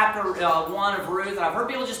the chapter 1 of Ruth. And I've heard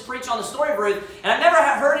people just preach on the story of Ruth, and I've never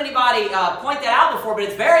heard anybody point that out before. But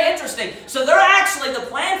it's very interesting. So they're actually, the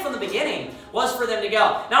plan from the beginning was for them to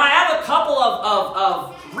go. Now I have a couple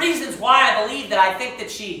of reasons why I believe that I think that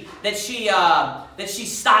she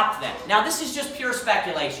stopped them. Now this is just pure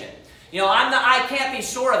speculation. I can't be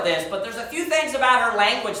sure of this, but there's a few things about her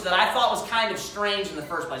language that I thought was kind of strange in the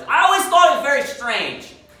first place. I always thought it was very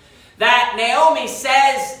strange that Naomi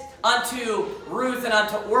says unto Ruth and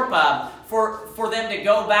unto Orpah for them to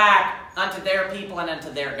go back unto their people and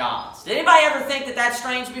unto their gods. Did anybody ever think that that's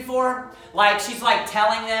strange before? Like she's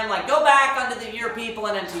telling them, go back unto your people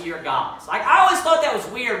and unto your gods. I always thought that was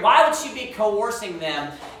weird. Why would she be coercing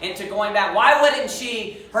them into going back? Why wouldn't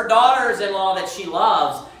her daughters-in-law that she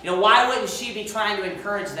loves, why wouldn't she be trying to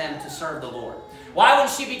encourage them to serve the Lord? Why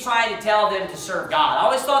wouldn't she be trying to tell them to serve God? I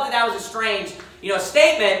always thought that was a strange,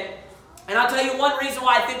 statement. And I'll tell you one reason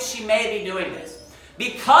why I think she may be doing this.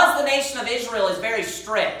 Because the nation of Israel is very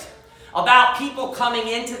strict about people coming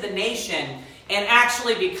into the nation and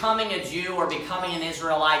actually becoming a Jew or becoming an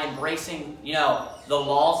Israelite, embracing, the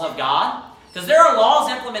laws of God. Because there are laws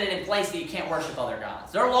implemented in place that you can't worship other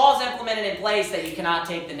gods. There are laws implemented in place that you cannot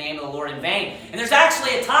take the name of the Lord in vain. And there's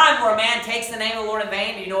actually a time where a man takes the name of the Lord in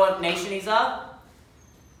vain. Do you know what nation he's of?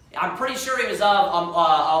 I'm pretty sure he was of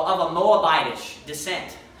a Moabitish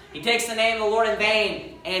descent. He takes the name of the Lord in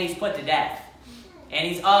vain and he's put to death. And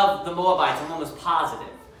he's of the Moabites. I'm almost positive.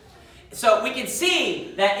 So we can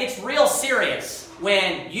see that it's real serious.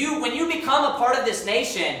 When you become a part of this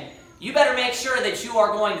nation, you better make sure that you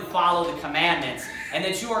are going to follow the commandments and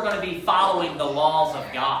that you are going to be following the laws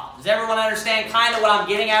of God. Does everyone understand kind of what I'm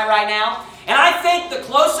getting at right now? And I think the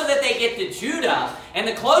closer that they get to Judah and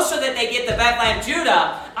the closer that they get to Bethlehem,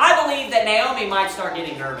 Judah, I believe that Naomi might start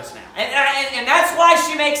getting nervous now. And that's why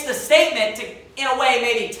she makes the statement to, in a way,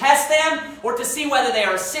 maybe test them or to see whether they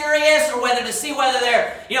are serious or whether to see whether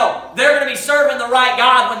they're going to be serving the right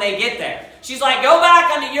God when they get there. She's like, go back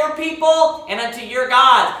unto your people and unto your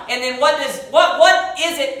gods. And then what is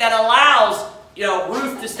it that allows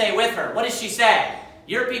Ruth to stay with her? What does she say?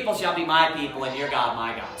 Your people shall be my people and your God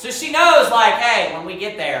my God. So she knows, hey, when we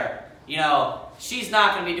get there, she's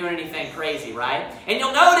not going to be doing anything crazy, right? And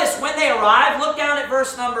you'll notice when they arrive, look down at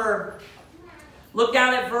verse number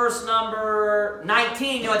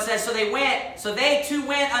 19. It says, so they too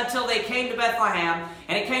went until they came to Bethlehem.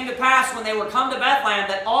 And it came to pass when they were come to Bethlehem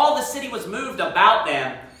that all the city was moved about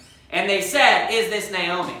them. And they said, is this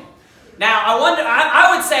Naomi? Now,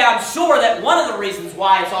 I would say I'm sure that one of the reasons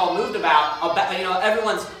why it's all moved about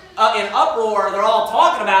everyone's in uproar, they're all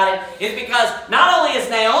talking about it, is because not only is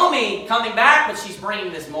Naomi coming back, but she's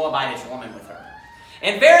bringing this Moabitish woman with her.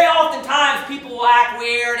 And very oftentimes people will act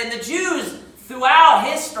weird, and the Jews throughout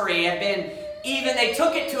history have been they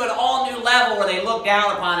took it to an all-new level where they look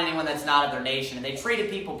down upon anyone that's not of their nation, and they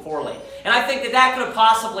treated people poorly. And I think that could have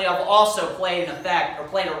possibly have also played an effect, or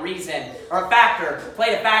played a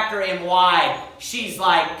factor in why she's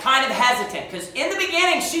kind of hesitant. Because in the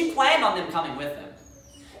beginning, she planned on them coming with them.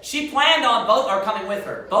 She planned on coming with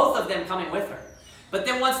her. Both of them coming with her. But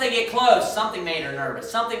then once they get close, something made her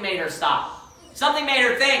nervous. Something made her stop. Something made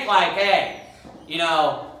her think hey,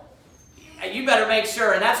 you better make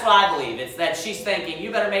sure, and that's what I believe. It's that she's thinking,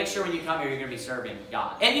 you better make sure when you come here you're going to be serving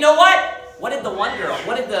God. And you know what? What did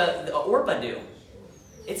the Orpah do?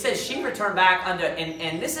 It says she returned back unto,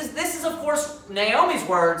 and this is of course Naomi's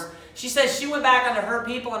words. She says she went back unto her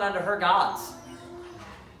people and unto her gods.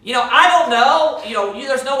 You know, I don't know. You know,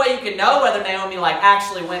 there's no way you can know whether Naomi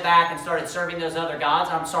actually went back and started serving those other gods.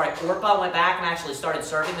 I'm sorry, Orpah went back and actually started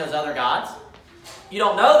serving those other gods. You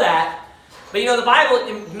don't know that. But you know, the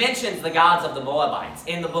Bible mentions the gods of the Moabites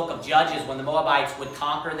in the book of Judges when the Moabites would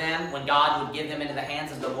conquer them, when God would give them into the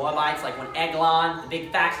hands of the Moabites, like when Eglon, the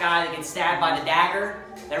big fat guy that gets stabbed by the dagger.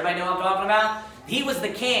 Everybody know what I'm talking about? He was the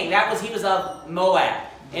king. He was of Moab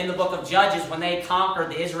in the book of Judges when they conquered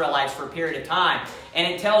the Israelites for a period of time.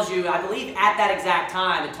 And it tells you, I believe at that exact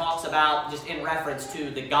time, it talks about, just in reference to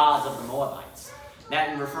the gods of the Moabites. That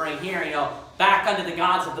in referring here, you know, back unto the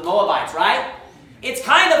gods of the Moabites, right? It's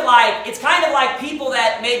kind of like people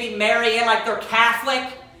that maybe marry in, like they're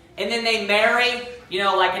Catholic, and then they marry, you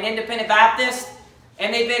know, like an independent Baptist,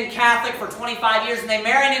 and they've been Catholic for 25 years, and they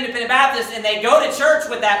marry an independent Baptist, and they go to church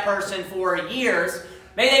with that person for years.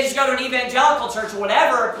 Maybe they just go to an evangelical church or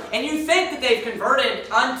whatever, and you think that they've converted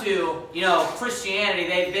unto, you know, Christianity.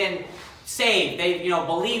 They've been saved. They've, you know,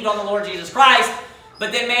 believed on the Lord Jesus Christ,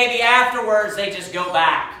 but then maybe afterwards they just go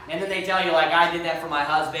back. And then they tell you, like, I did that for my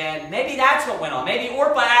husband. Maybe that's what went on. Maybe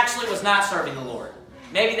Orpah actually was not serving the Lord.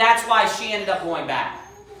 Maybe that's why she ended up going back.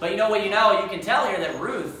 But you know what you know? You can tell here that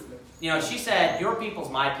Ruth, you know, she said, your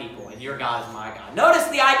people's my people and your God is my God. Notice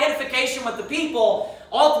the identification with the people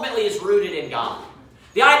ultimately is rooted in God.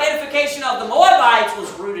 The identification of the Moabites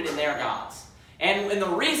was rooted in their gods. And the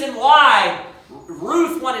reason why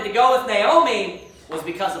Ruth wanted to go with Naomi was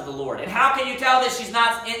because of the Lord. And how can you tell that she's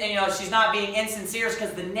not being insincere?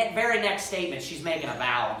 Because the very next statement, she's making a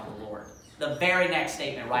vow to the Lord. The very next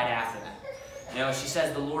statement right after that. You know, she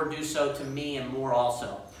says, the Lord do so to me and more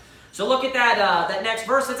also. So look at that next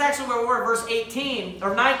verse. That's actually where we're at, verse 18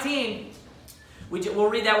 or 19. We'll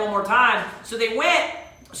read that one more time. So they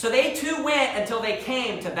too went until they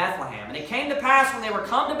came to Bethlehem. And it came to pass when they were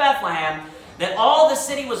come to Bethlehem that all the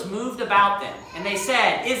city was moved about them. And they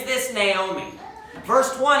said, is this Naomi?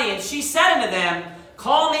 Verse 20, and she said unto them,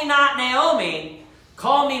 call me not Naomi,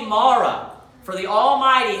 call me Mara, for the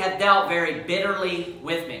Almighty hath dealt very bitterly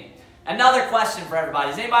with me. Another question for everybody.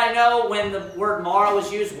 Does anybody know when the word Mara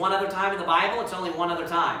was used one other time in the Bible? It's only one other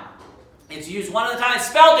time. It's used one other time. It's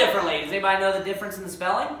spelled differently. Does anybody know the difference in the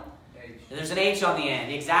spelling? There's an H on the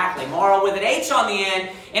end. Exactly. Mara with an H on the end.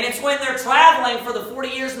 And it's when they're traveling for the 40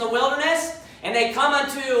 years in the wilderness, and they come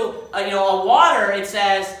unto a water, it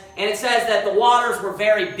says, and it says that the waters were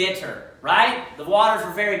very bitter, right? The waters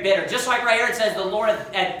were very bitter. Just like right here, it says the Lord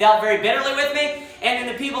had dealt very bitterly with me. And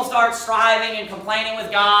then the people start striving and complaining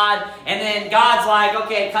with God. And then God's like,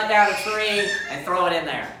 okay, cut down a tree and throw it in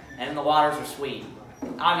there. And then the waters are sweet.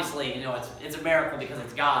 Obviously, you know, it's a miracle because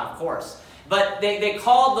it's God, of course. But they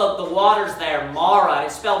called the waters there Mara.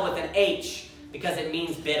 It's spelled with an H because it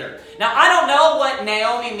means bitter. Now, I don't know what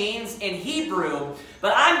Naomi means in Hebrew,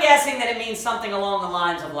 but I'm guessing that it means something along the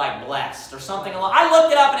lines of like blessed or something along. I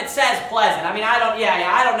looked it up and it says pleasant. I mean, I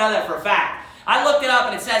don't know that for a fact. I looked it up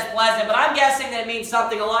and it says pleasant, but I'm guessing that it means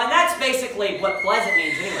something along. And that's basically what pleasant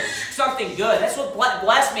means anyway. Something good. That's what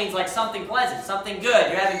blessed means, like something pleasant, something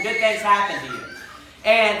good. You're having good things happen to you.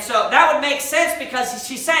 And so that would make sense because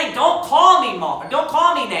she's saying, don't call me Mara, don't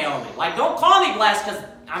call me Naomi. Like, don't call me blessed because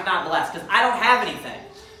I'm not blessed because I don't have anything.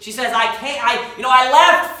 She says, I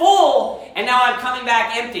left full and now I'm coming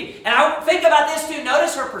back empty. And I think about this too.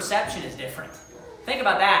 Notice her perception is different. Think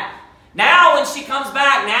about that. Now when she comes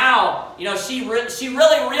back, now, you know, she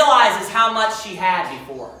really realizes how much she had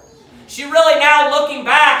before. She really, now looking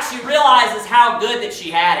back, she realizes how good that she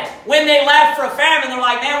had it. When they left for a famine, they're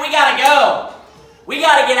like, man, we got to go. We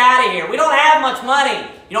got to get out of here. We don't have much money.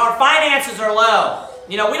 You know, our finances are low.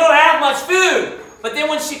 You know, we don't have much food. But then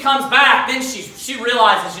when she comes back, then she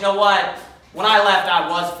realizes, you know what? When I left, I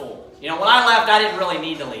was full. You know, when I left, I didn't really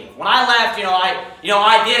need to leave. When I left,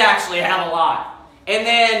 I did actually have a lot. And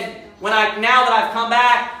then now that I've come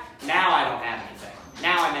back, now I don't have anything.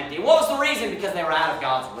 Now I'm empty. What was the reason? Because they were out of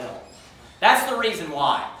God's will. That's the reason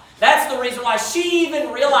why. That's the reason why she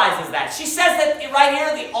even realizes that. She says that right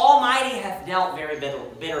here, the Almighty hath dealt very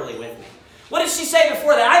bitterly with me. What did she say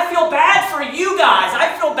before that? I feel bad for you guys.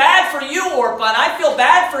 I feel bad for you, Orpah. And I feel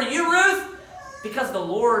bad for you, Ruth. Because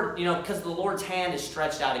the Lord's hand is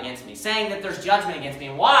stretched out against me, saying that there's judgment against me.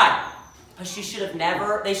 And why? Because they should have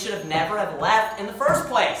never have left in the first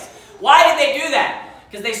place. Why did they do that?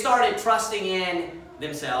 Because they started trusting in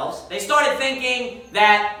themselves. They started thinking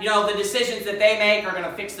that, the decisions that they make are going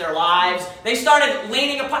to fix their lives. They started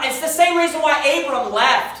leaning upon... It's the same reason why Abram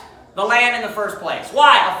left the land in the first place.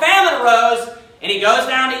 Why? A famine arose, and he goes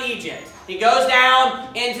down to Egypt. He goes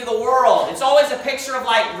down into the world. It's always a picture of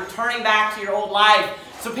like returning back to your old life.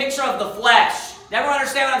 It's a picture of the flesh. Never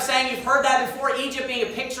understand what I'm saying? You've heard that before, Egypt being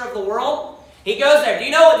a picture of the world? He goes there. Do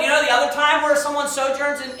you know the other time where someone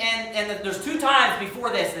sojourns, and there's 2 times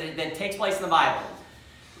before this that takes place in the Bible.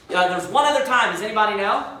 There's one other time. Does anybody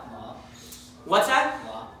know? Lot. What's that?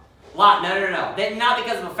 Lot. No. Not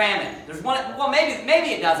because of a famine. There's one. Well,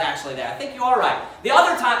 maybe it does actually there. I think you are right. The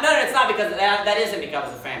other time, no, it's not because of that. That isn't because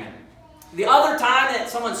of a famine. The other time that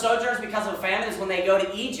someone sojourns because of a famine is when they go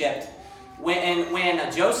to Egypt,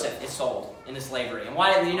 when Joseph is sold into slavery. And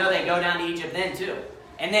why did they go down to Egypt then too?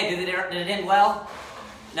 And then did it end well?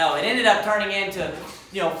 No, it ended up turning into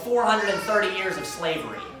 430 years of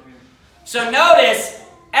slavery. So notice,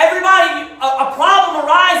 everybody, a problem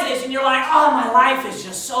arises, and you're like, oh, my life is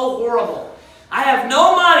just so horrible. I have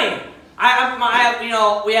no money.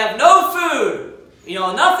 We have no food.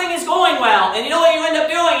 Nothing is going well. And what you end up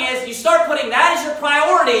doing is you start putting that as your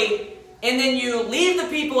priority, and then you leave the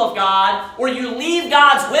people of God, or you leave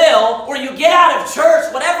God's will, or you get out of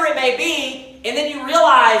church, whatever it may be, and then you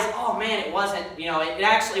realize, oh man, it wasn't, it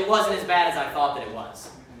actually wasn't as bad as I thought that it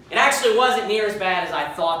was. It actually wasn't near as bad as I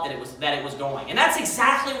thought that it was going. And that's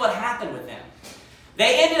exactly what happened with them.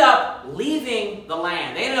 They ended up leaving the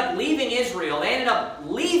land. They ended up leaving Israel. They ended up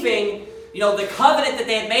leaving the covenant that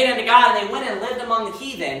they had made unto God, and they went and lived among the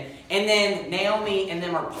heathen, and then Naomi and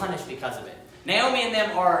them are punished because of it. Naomi and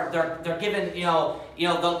them they're given,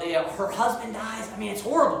 her husband dies. I mean, it's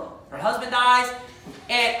horrible. Her husband dies.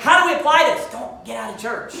 And how do we apply this? Don't get out of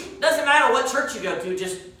church. It doesn't matter what church you go to,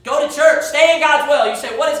 just go to church. Stay in God's will. You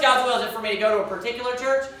say, what is God's will? Is it for me to go to a particular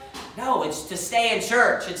church? No, it's to stay in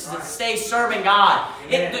church. It's to stay serving God.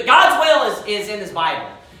 God's will is in this Bible.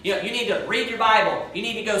 You need to read your Bible. You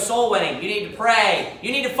need to go soul winning. You need to pray.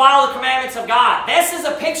 You need to follow the commandments of God. This is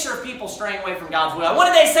a picture of people straying away from God's will. What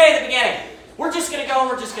did they say at the beginning? We're just going to go and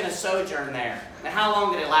we're just going to sojourn there. And how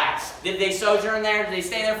long did it last? Did they sojourn there? Did they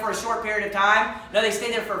stay there for a short period of time? No, they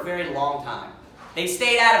stayed there for a very long time. They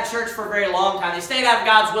stayed out of church for a very long time. They stayed out of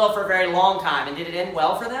God's will for a very long time. And did it end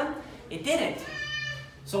well for them? It didn't.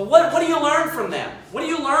 So what do you learn from them? What do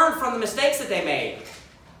you learn from the mistakes that they made?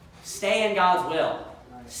 Stay in God's will.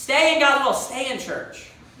 Stay in God's will. Stay in church.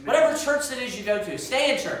 Whatever church that is you go to,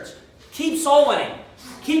 stay in church. Keep soul winning.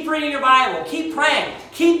 Keep reading your Bible. Keep praying.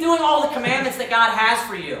 Keep doing all the commandments that God has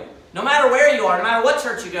for you. No matter where you are, no matter what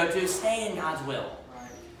church you go to, stay in God's will.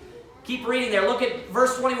 Keep reading there. Look at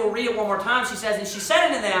verse 20. We'll read it one more time. She says, and she said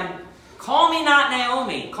unto them, call me not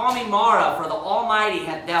Naomi, call me Mara, for the Almighty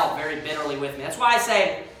hath dealt very bitterly with me. That's why I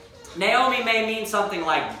say Naomi may mean something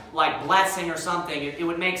like blessing or something. It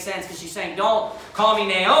would make sense because she's saying, don't call me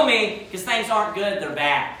Naomi because things aren't good, they're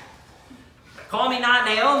bad. Call me not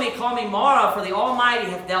Naomi, call me Mara, for the Almighty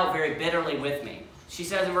hath dealt very bitterly with me. She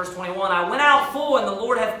says in verse 21, I went out full, and the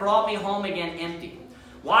Lord hath brought me home again empty.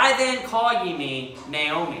 Why then call ye me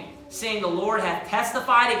Naomi, seeing the Lord hath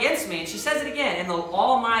testified against me? And she says it again, and the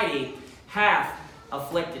Almighty hath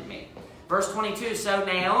afflicted me. Verse 22, so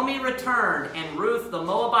Naomi returned, and Ruth the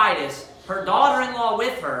Moabitess, her daughter-in-law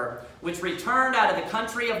with her, which returned out of the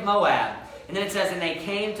country of Moab. And then it says, and they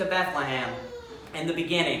came to Bethlehem in the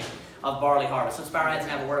beginning of barley harvest. Let's bow our heads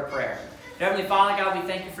and have a word of prayer. Dear Heavenly Father, God, we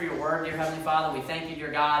thank you for your word. Dear Heavenly Father, we thank you, dear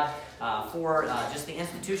God, for just the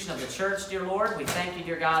institution of the church, dear Lord. We thank you,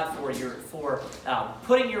 dear God, for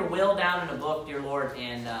putting your will down in a book, dear Lord,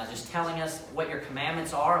 and just telling us what your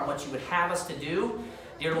commandments are and what you would have us to do.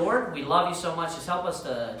 Dear Lord, we love you so much. Just help us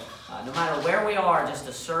to, no matter where we are, just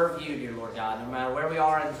to serve you, dear Lord God. No matter where we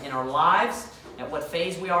are in our lives, at what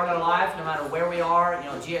phase we are in our life, no matter where we are,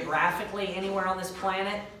 geographically, anywhere on this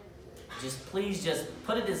planet, please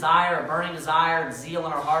put a desire, a burning desire and zeal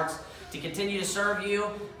in our hearts to continue to serve you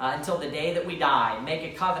until the day that we die. Make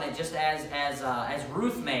a covenant just as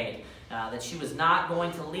Ruth made, that she was not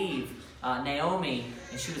going to leave Naomi,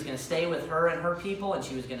 and she was going to stay with her and her people, and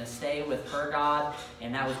she was going to stay with her God,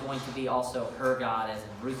 and that was going to be also her God as in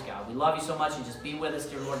Ruth's God. We love you so much, and just be with us,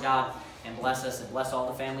 dear Lord God, and bless us, and bless all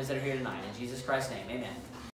the families that are here tonight. In Jesus Christ's name, amen.